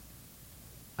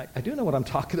 I do know what I'm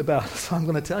talking about, so I'm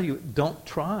going to tell you, don't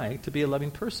try to be a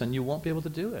loving person. You won't be able to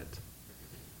do it.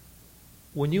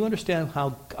 When you understand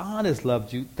how God has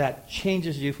loved you, that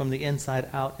changes you from the inside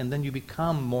out, and then you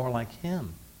become more like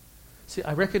Him. See,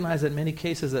 I recognize that in many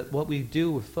cases that what we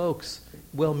do with folks,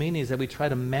 well-meaning, is that we try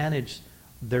to manage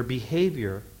their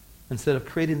behavior instead of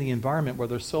creating the environment where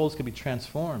their souls can be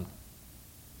transformed.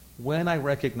 When I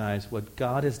recognize what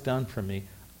God has done for me,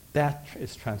 that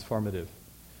is transformative.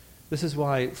 This is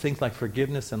why things like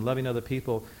forgiveness and loving other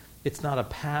people, It's not a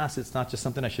pass. It's not just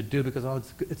something I should do because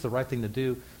it's the right thing to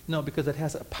do. No, because it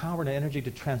has a power and energy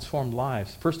to transform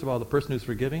lives. First of all, the person who's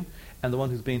forgiving and the one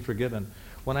who's being forgiven.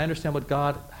 When I understand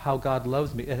how God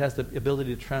loves me, it has the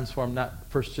ability to transform not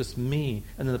first just me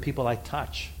and then the people I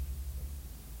touch.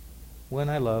 When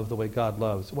I love the way God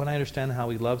loves, when I understand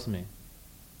how he loves me.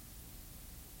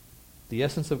 The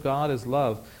essence of God is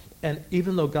love. And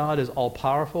even though God is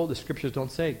all-powerful, the scriptures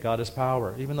don't say God is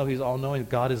power. Even though he's all-knowing,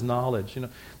 God is knowledge.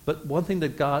 But one thing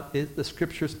that the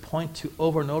scriptures point to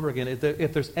over and over again,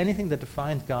 if there's anything that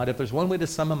defines God, if there's one way to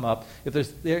sum him up, if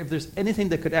there's anything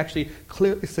that could actually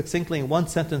clearly, succinctly in one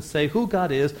sentence say who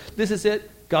God is, this is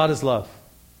it, God is love.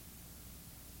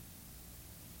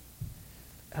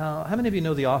 How many of you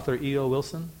know the author E.O.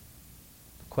 Wilson?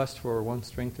 Quest for One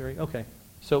String Theory? Okay.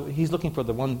 So he's looking for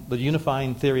the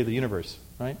unifying theory of the universe,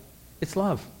 right? It's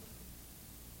love.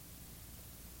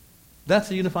 That's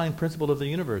the unifying principle of the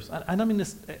universe. I don't mean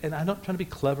this, and I'm not trying to be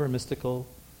clever, mystical.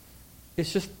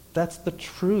 It's just, that's the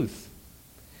truth.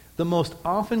 The most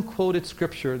often quoted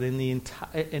scripture in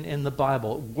the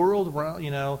Bible,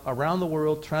 around the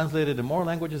world, translated in more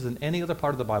languages than any other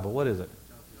part of the Bible. What is it?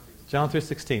 John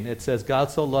 3:16. It says, God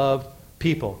so loved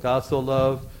people. God so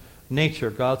loved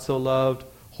nature. God so loved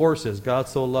horses. God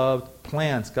so loved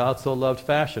plants. God so loved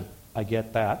fashion. I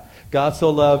get that. God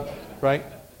so loved, right?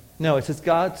 No, it says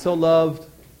God so loved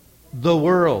the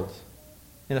world.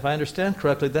 And if I understand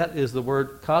correctly, that is the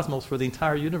word cosmos for the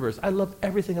entire universe. I love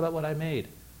everything about what I made.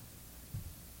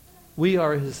 We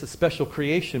are his special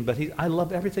creation, but I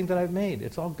love everything that I've made.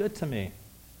 It's all good to me.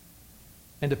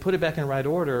 And to put it back in right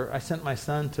order, I sent my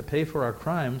son to pay for our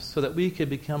crimes so that we could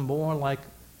become more like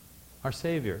our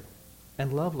Savior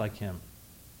and love like him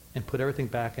and put everything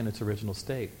back in its original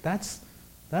state. That's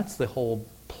the whole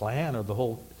plan or the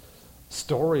whole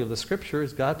story of the scripture,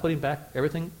 is God putting back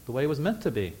everything the way it was meant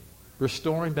to be,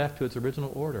 restoring back to its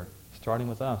original order, starting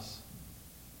with us.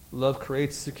 Love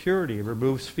creates security, it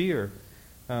removes fear.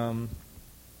 Don't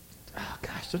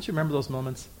you remember those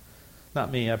moments?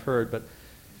 Not me, I've heard, but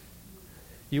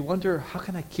you wonder, how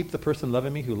can I keep the person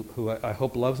loving me who I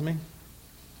hope loves me?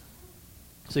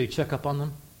 So you check up on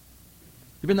them.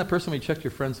 You been that person when you checked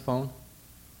your friend's phone?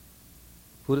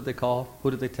 Who did they call?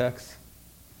 Who did they text?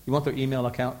 You want their email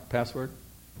account password?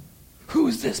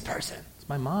 Who's this person? It's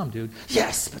my mom, dude.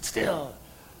 Yes, but still,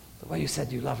 the way you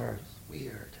said you love her is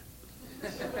weird.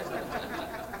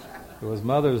 It was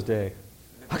Mother's Day.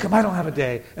 How come I don't have a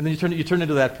day? And then you turn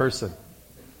into that person.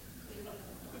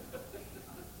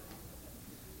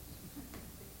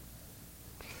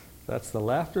 That's the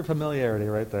laughter of familiarity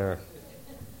right there.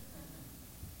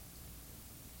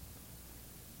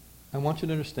 I want you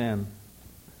to understand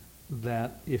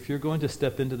that if you're going to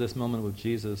step into this moment with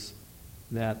Jesus,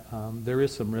 that there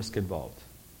is some risk involved.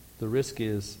 The risk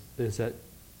is that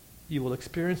you will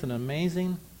experience an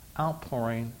amazing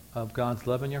outpouring of God's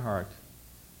love in your heart,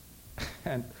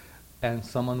 and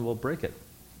someone will break it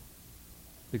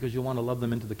because you want to love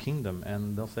them into the kingdom,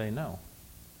 and they'll say no.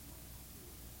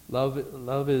 Love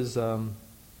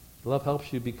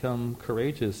helps you become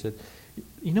courageous.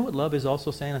 You know what love is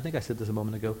also saying? I think I said this a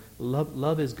moment ago.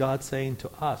 Love is God saying to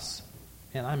us,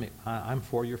 and I'm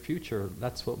for your future.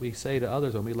 That's what we say to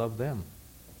others when we love them.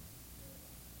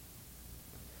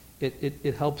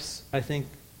 It helps, I think,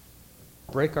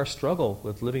 break our struggle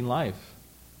with living life.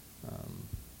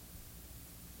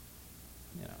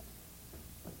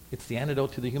 It's the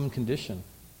antidote to the human condition.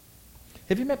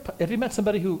 Have you met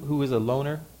somebody who is a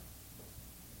loner,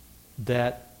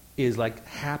 that is like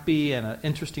happy and an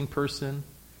interesting person?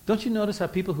 Don't you notice how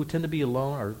people who tend to be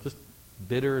alone are just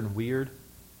bitter and weird?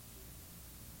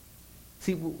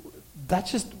 See,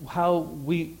 that's just how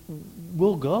we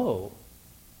will go.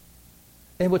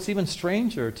 And what's even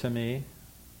stranger to me,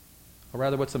 or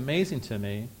rather what's amazing to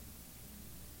me,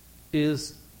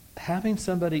 is having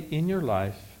somebody in your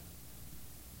life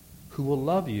who will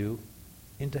love you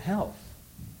into health.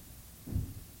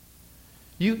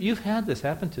 You've had this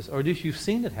happen to us, or at least you've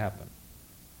seen it happen.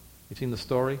 You've seen the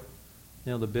story,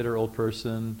 the bitter old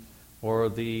person,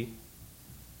 or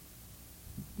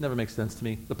never makes sense to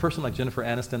me, the person like Jennifer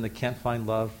Aniston that can't find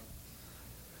love.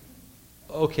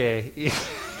 Okay.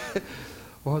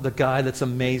 Or the guy that's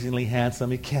amazingly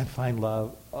handsome, he can't find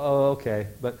love. Oh, okay.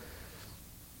 But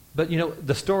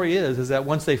the story is that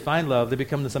once they find love, they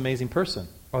become this amazing person,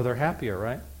 or they're happier,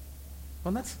 right?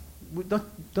 Well,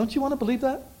 don't you want to believe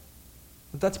that?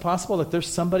 That's possible, that there's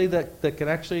somebody that can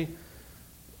actually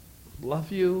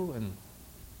love you and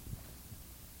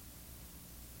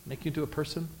make you into a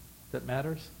person that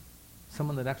matters?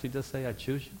 Someone that actually does say, I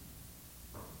choose you?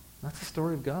 That's the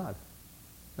story of God.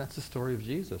 That's the story of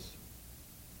Jesus.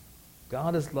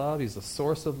 God is love. He's the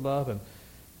source of love. And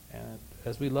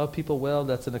as we love people well,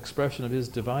 that's an expression of His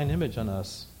divine image on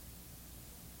us.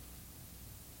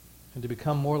 And to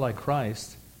become more like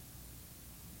Christ,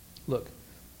 look,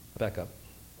 back up.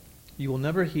 You will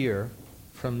never hear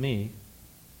from me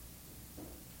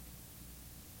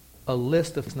a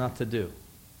list of things not to do.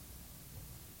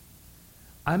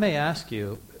 I may ask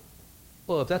you,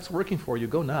 well, if that's working for you,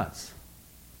 go nuts.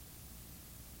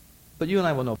 But you and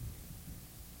I will know.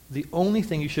 The only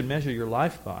thing you should measure your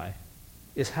life by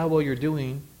is how well you're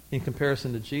doing in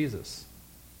comparison to Jesus.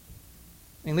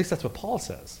 At least that's what Paul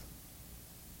says.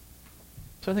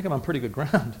 So I think I'm on pretty good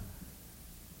ground.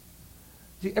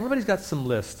 Everybody's got some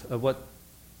list of what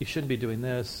you shouldn't be doing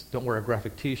this. Don't wear a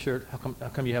graphic T-shirt. How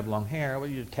come you have long hair? Well,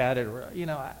 you're tatted. Or,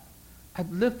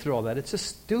 I've lived through all that. It's just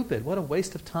stupid. What a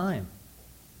waste of time.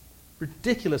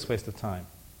 Ridiculous waste of time.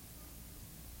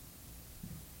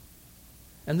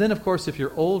 And then, of course, if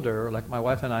you're older, like my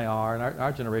wife and I are, in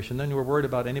our generation, then we're worried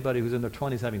about anybody who's in their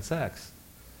 20s having sex.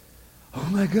 Oh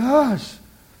my gosh!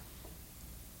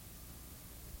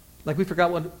 Like we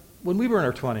forgot when we were in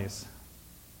our 20s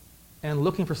and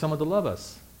looking for someone to love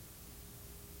us.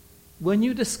 When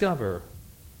you discover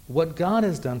what God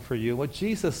has done for you, what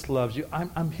Jesus loves you,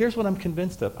 here's what I'm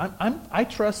convinced of. I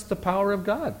trust the power of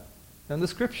God and the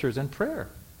Scriptures and prayer,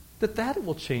 that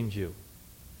will change you.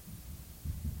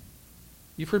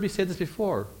 You've heard me say this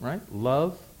before, right?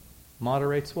 Love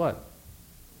moderates what?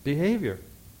 Behavior.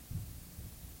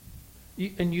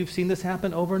 And you've seen this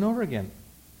happen over and over again.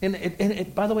 And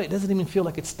it, by the way, it doesn't even feel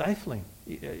like it's stifling.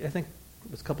 I think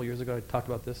it was a couple years ago I talked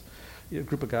about this. A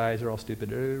group of guys are all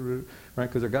stupid, right?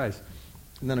 Because they're guys.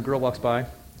 And then a girl walks by,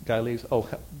 guy leaves. Oh,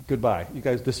 goodbye. You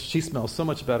guys, she smells so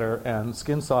much better and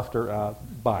skin softer.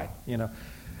 Bye. And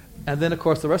then, of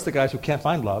course, the rest of the guys who can't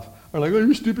find love are like, "Oh,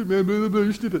 you're stupid, man. Blah, blah, blah,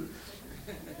 you're stupid."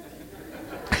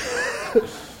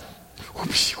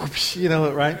 Whoopsh,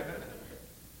 whoopsh, right?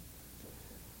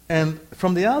 And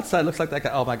from the outside, it looks like that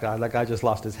guy, oh my God, that guy just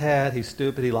lost his head, he's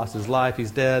stupid, he lost his life,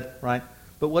 he's dead, right?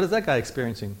 But what is that guy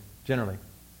experiencing, generally?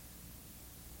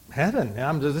 Heaven.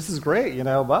 This is great, I'm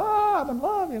in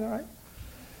love, right?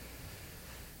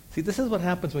 See, this is what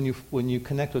happens when you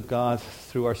connect with God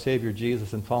through our Savior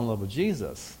Jesus and fall in love with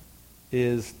Jesus,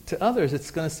 is to others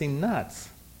it's going to seem nuts.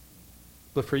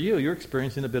 But for you, you're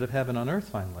experiencing a bit of heaven on earth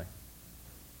finally.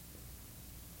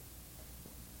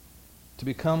 To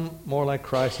become more like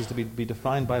Christ is to be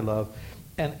defined by love.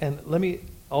 And let me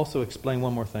also explain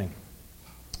one more thing.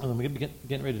 I'm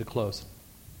getting ready to close.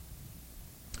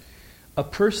 A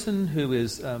person who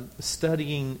is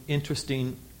studying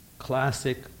interesting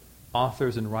classic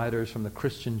authors and writers from the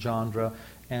Christian genre,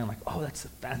 and like, oh, that's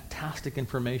fantastic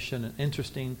information and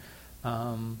interesting.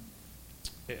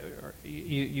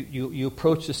 You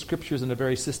approach the Scriptures in a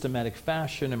very systematic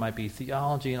fashion. It might be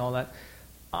theology and all that.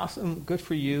 Awesome, good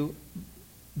for you.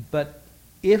 But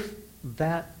if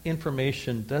that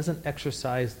information doesn't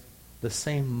exercise the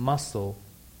same muscle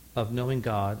of knowing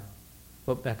God,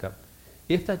 well, back up.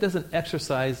 If that doesn't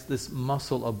exercise this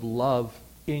muscle of love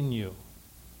in you,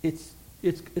 it's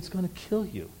going to kill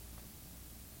you.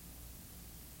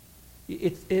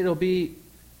 It'll be,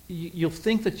 you'll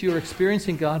think that you're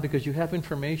experiencing God because you have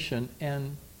information,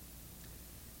 and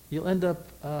you'll end up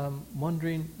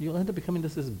you'll end up becoming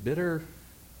this bitter,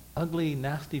 ugly,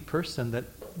 nasty person that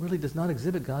really does not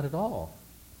exhibit God at all,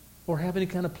 or have any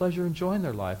kind of pleasure and joy in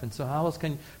their life. And so how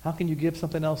can you give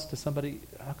something else to somebody?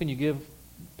 How can you give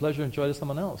pleasure and joy to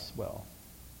someone else? Well,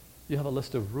 you have a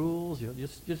list of rules. You'll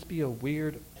just be a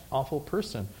weird, awful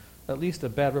person, at least a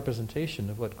bad representation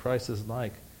of what Christ is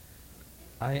like.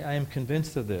 I am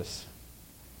convinced of this.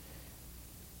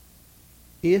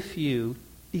 If you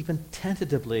even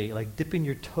tentatively, like dipping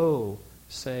your toe,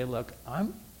 say, look,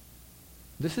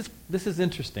 this is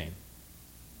interesting.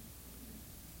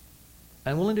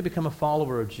 I'm willing to become a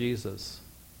follower of Jesus.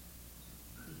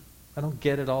 I don't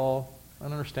get it all. I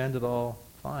don't understand it all.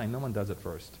 Fine, no one does it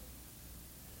first.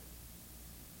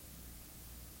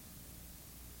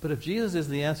 But if Jesus is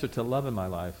the answer to love in my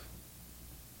life,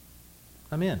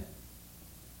 I'm in.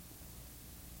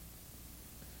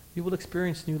 You will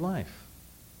experience new life.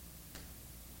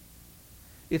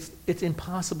 It's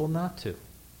impossible not to.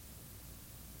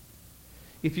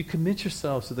 If you commit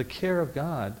yourselves to the care of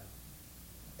God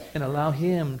and allow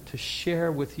Him to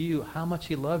share with you how much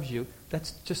He loves you,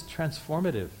 that's just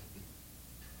transformative.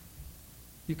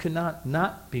 You cannot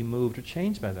not be moved or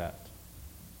changed by that.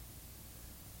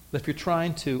 If you're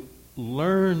trying to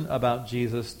learn about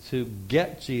Jesus to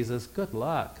get Jesus, good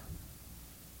luck.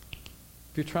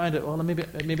 If you're trying to,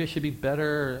 maybe I should be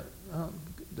better,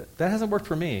 that hasn't worked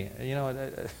for me.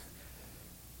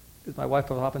 Because my wife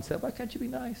will often say, why can't you be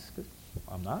nice? But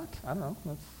I'm not. I don't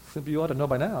know. You ought to know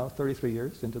by now, 33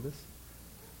 years into this.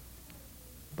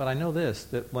 But I know this,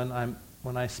 that when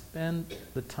I spend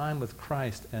the time with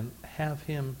Christ and have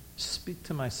Him speak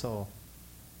to my soul,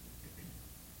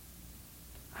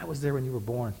 I was there when you were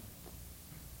born.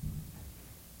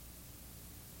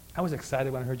 I was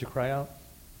excited when I heard you cry out.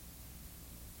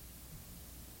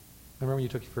 Remember when you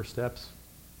took your first steps?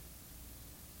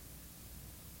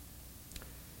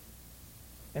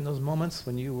 And those moments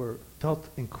when you felt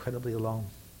incredibly alone.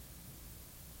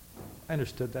 I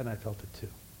understood that and I felt it too.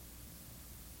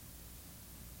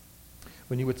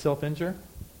 When you would self-injure,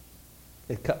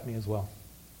 it cut me as well.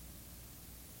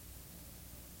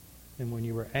 And when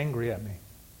you were angry at me,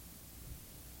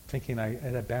 thinking I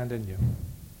had abandoned you,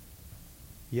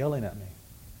 yelling at me,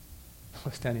 I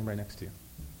was standing right next to you.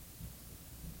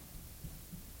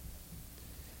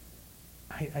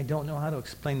 I don't know how to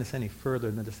explain this any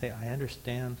further than to say I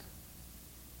understand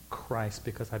Christ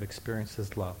because I've experienced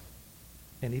His love.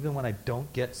 And even when I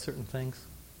don't get certain things,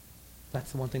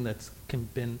 that's the one thing that's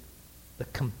been the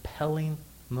compelling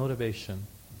motivation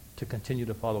to continue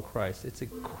to follow Christ. It's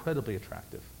incredibly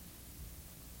attractive.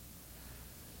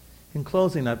 In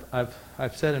closing, I've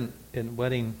said in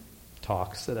wedding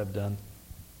talks that I've done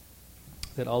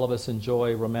that all of us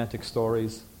enjoy romantic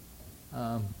stories.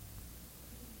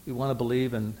 We want to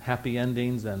believe in happy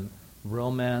endings and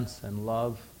romance and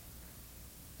love.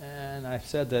 And I've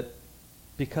said that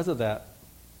because of that,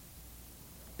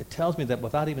 it tells me that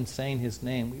without even saying His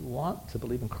name, we want to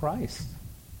believe in Christ.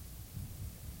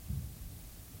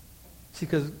 See,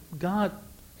 because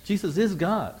Jesus is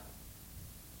God.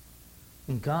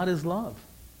 And God is love.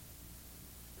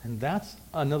 And that's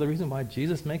another reason why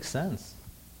Jesus makes sense.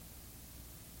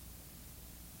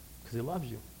 Because He loves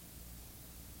you.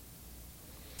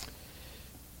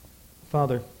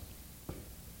 Father,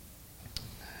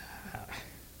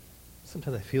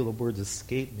 sometimes I feel the words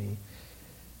escape me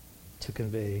to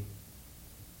convey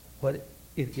what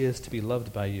it is to be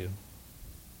loved by you.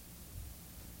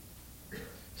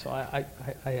 So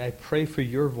I pray for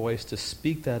your voice to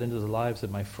speak that into the lives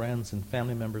of my friends and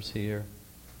family members here,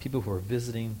 people who are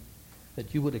visiting,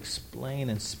 that you would explain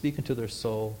and speak into their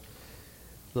soul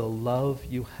the love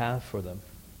you have for them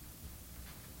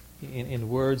in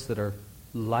words that are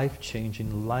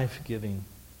life-changing, life-giving.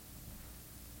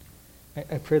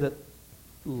 I pray that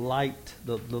light,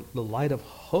 the light of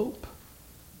hope,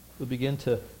 would begin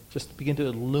to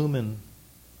illumine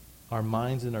our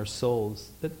minds and our souls,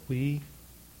 that we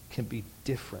can be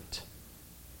different.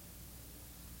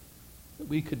 That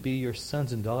we could be your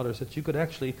sons and daughters, that you could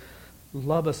actually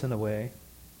love us in a way,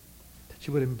 that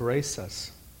you would embrace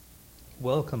us,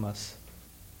 welcome us.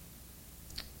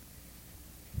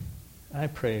 I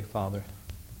pray, Father,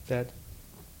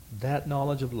 that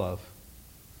knowledge of love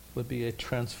would be a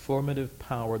transformative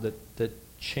power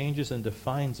that changes and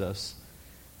defines us,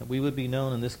 that we would be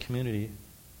known in this community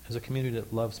as a community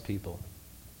that loves people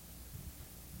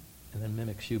and then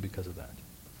mimics you because of that.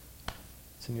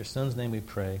 It's in your Son's name we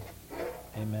pray.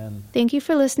 Amen. Thank you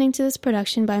for listening to this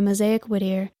production by Mosaic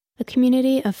Whittier, a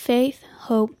community of faith,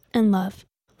 hope, and love.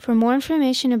 For more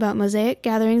information about Mosaic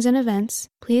gatherings and events,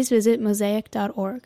 please visit mosaic.org.